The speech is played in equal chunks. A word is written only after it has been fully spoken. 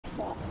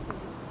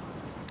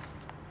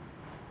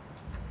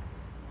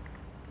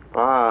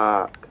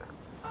Fuck.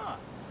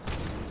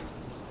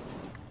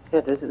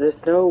 Yeah,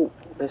 there's no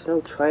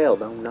trail,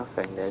 no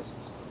nothing. There's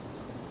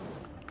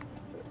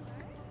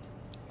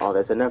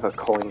another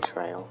coin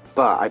trail,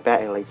 but I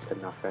bet it leads to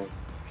nothing.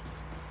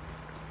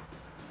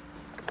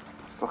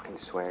 I fucking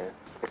swear.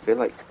 I feel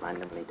like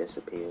randomly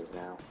disappears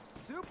now.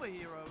 Superheroes?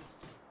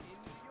 In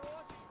New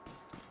York?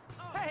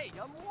 Oh, hey,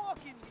 I'm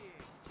walking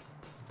here.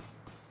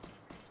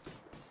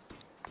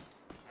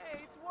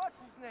 Hey, it's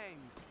what's his name?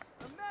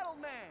 The Metal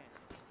Man.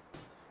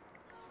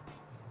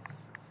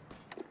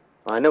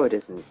 I know it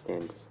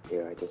didn't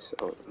disappear. I just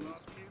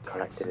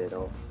collected it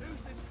all.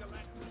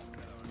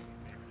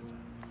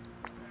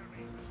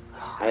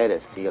 I had a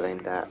feeling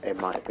that it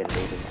might have been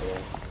leading to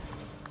this.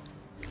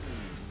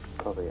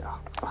 Probably. Oh,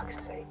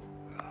 fuck's sake.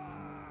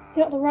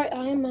 You're not the right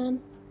Iron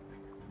Man.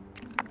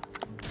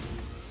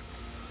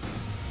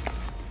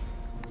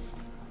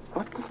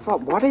 What the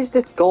fuck? What is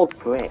this gold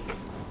brick?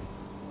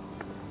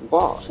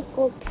 What? It's a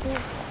gold brick.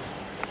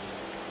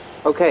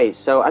 Okay,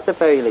 so at the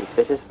very least,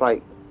 this is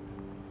like.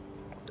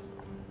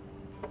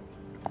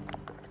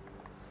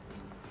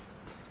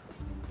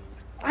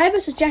 I have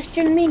a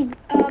suggestion,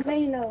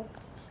 Mano.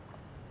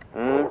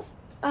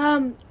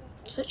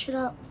 Search it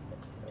up.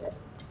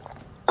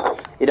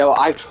 You know,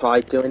 I've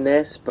tried doing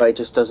this, but it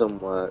just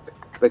doesn't work.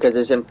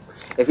 Because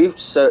if you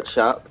search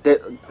up,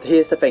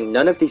 here's the thing,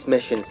 none of these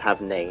missions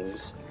have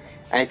names.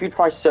 And if you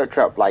try to search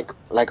up, like,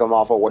 Lego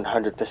Marvel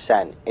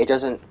 100%, it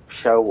doesn't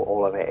show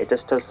all of it, it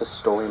just does the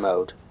story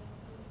mode.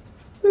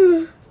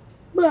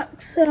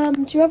 Max,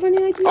 do you have any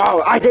ideas?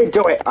 Oh, I didn't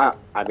do it! I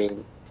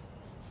mean...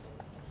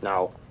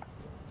 No.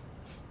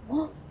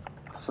 What?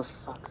 For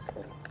fuck's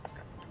sake.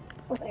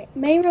 Okay,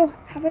 Mayro,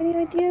 have any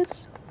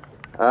ideas?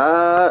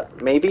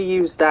 Maybe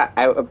use that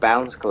out of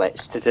bounds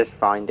glitch to just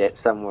find it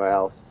somewhere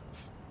else.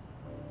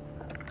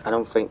 I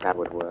don't think that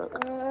would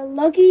work.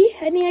 Luggy,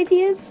 any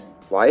ideas?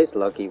 Why is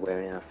Lucky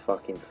wearing a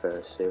fucking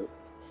fursuit?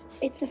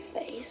 It's a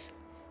phase.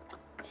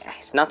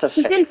 It's not a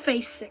He's in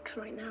phase 6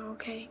 right now,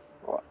 okay?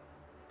 What?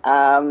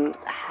 I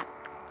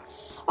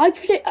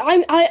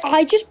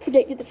just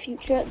predicted the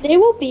future. There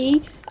will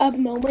be a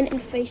moment in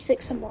phase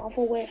 6 of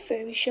Marvel where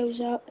Furry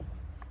shows up.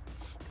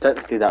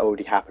 Technically that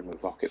already happened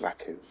with Rocket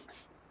Raccoon.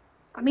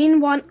 I mean,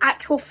 one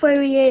actual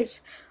furry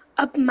is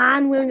a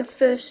man wearing a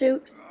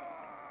fursuit.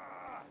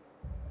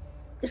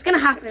 It's gonna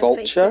happen in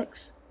phase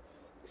 6.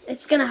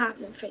 It's gonna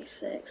happen in phase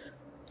 6.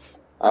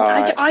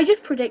 I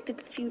just predicted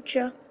the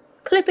future.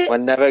 Clip it. We're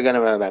never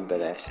gonna remember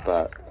this,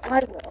 but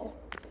I will.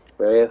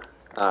 will you?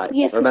 Alright,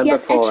 Yes, because he remember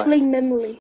has for us. X-ray memory.